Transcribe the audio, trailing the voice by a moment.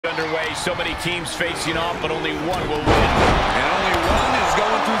Underway, so many teams facing off, but only one will win. And only one is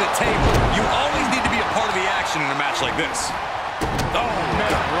going through the table. You always need to be a part of the action in a match like this. Oh,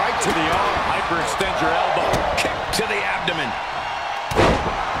 man, right to the arm. Hyperextend your elbow. Kick to the abdomen.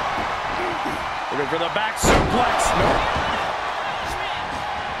 Looking for the back suplex. Nope.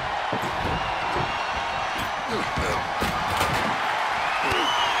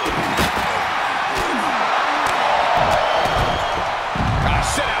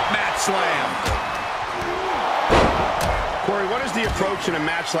 Slam. Corey, what is the approach in a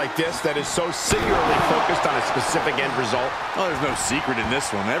match like this that is so singularly focused on a specific end result? Oh, there's no secret in this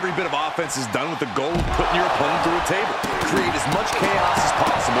one. Every bit of offense is done with the goal of putting your opponent through a table. Create as much chaos as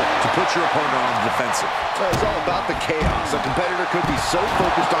possible to put your opponent on the defensive. So it's all about the chaos. A competitor could be so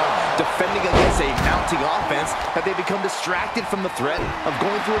focused on defending against a mounting offense that they become distracted from the threat of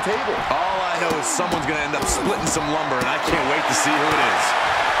going through a table. All I know is someone's going to end up splitting some lumber, and I can't wait to see who it is.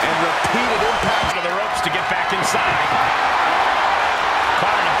 And repeated impact to the ropes to get back inside.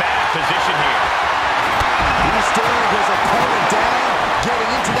 Caught in a bad position here. He's staring his opponent down, getting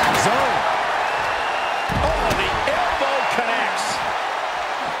into that zone. Oh, the elbow connects.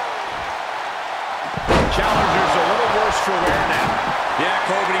 Challenger's a little worse for wear now. Yeah,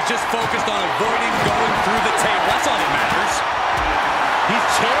 Corbin, he's just focused on avoiding going through the table. That's all that matters. He's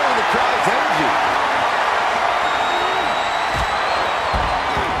channeling the crowd's energy.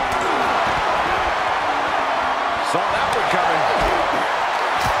 Saw that one coming.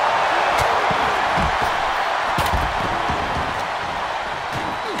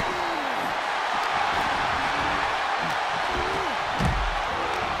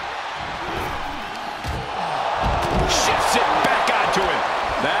 Shifts it back onto him.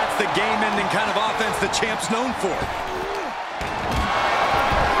 That's the game-ending kind of offense the champ's known for.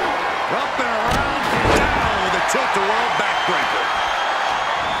 Up and around, down with a tilt-the-world backbreaker.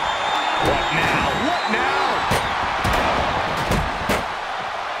 What now? What now?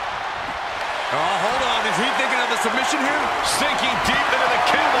 Oh, hold on. Is he thinking of a submission here? Sinking deep into the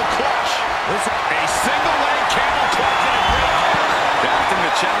camel clutch. A single leg camel clutch and a great counter. Casting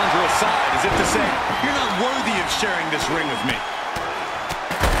the challenger aside as if to say, you're not worthy of sharing this ring with me.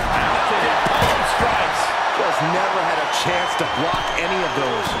 Mounted in palm strikes. Just never had a chance to block any of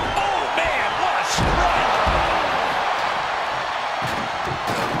those. Oh, man, what a strike.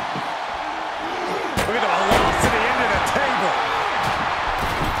 Look at the velocity into the table.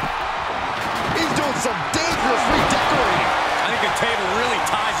 He's doing some dangerous redecorating. I think the table really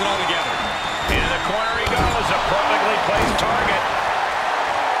ties it all together. In the corner he goes, a perfectly placed target.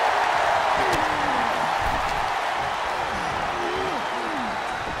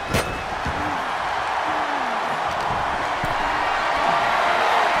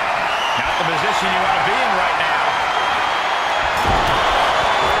 Not the position you want to be in right now.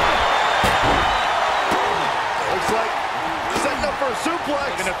 Looks like setting up for a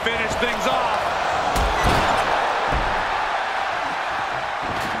suplex. Going to finish things off.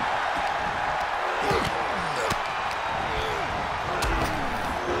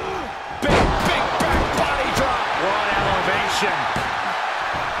 Big back body drop. What elevation.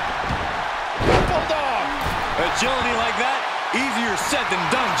 Bulldog. Agility like that, easier said than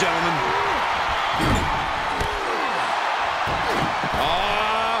done, gentlemen.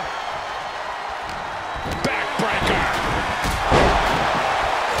 Backbreaker.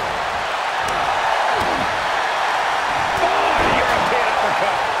 European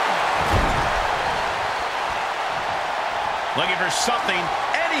uppercut. Looking for something,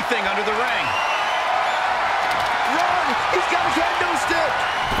 anything under the ring. Run! He's got a kendo stick.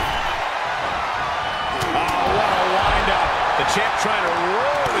 Oh, what a wind-up. The champ trying to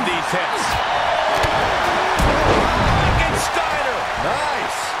roar with these hits. Steiner.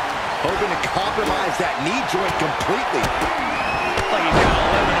 Nice. Hoping to compromise that knee joint completely. Like he's got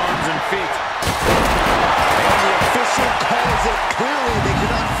 11 arms and feet. And the official calls it clearly they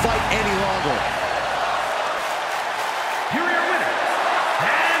cannot fight any longer. Here are your winners,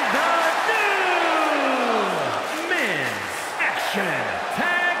 and the new Men's Action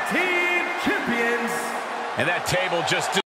Tag Team Champions. And that table just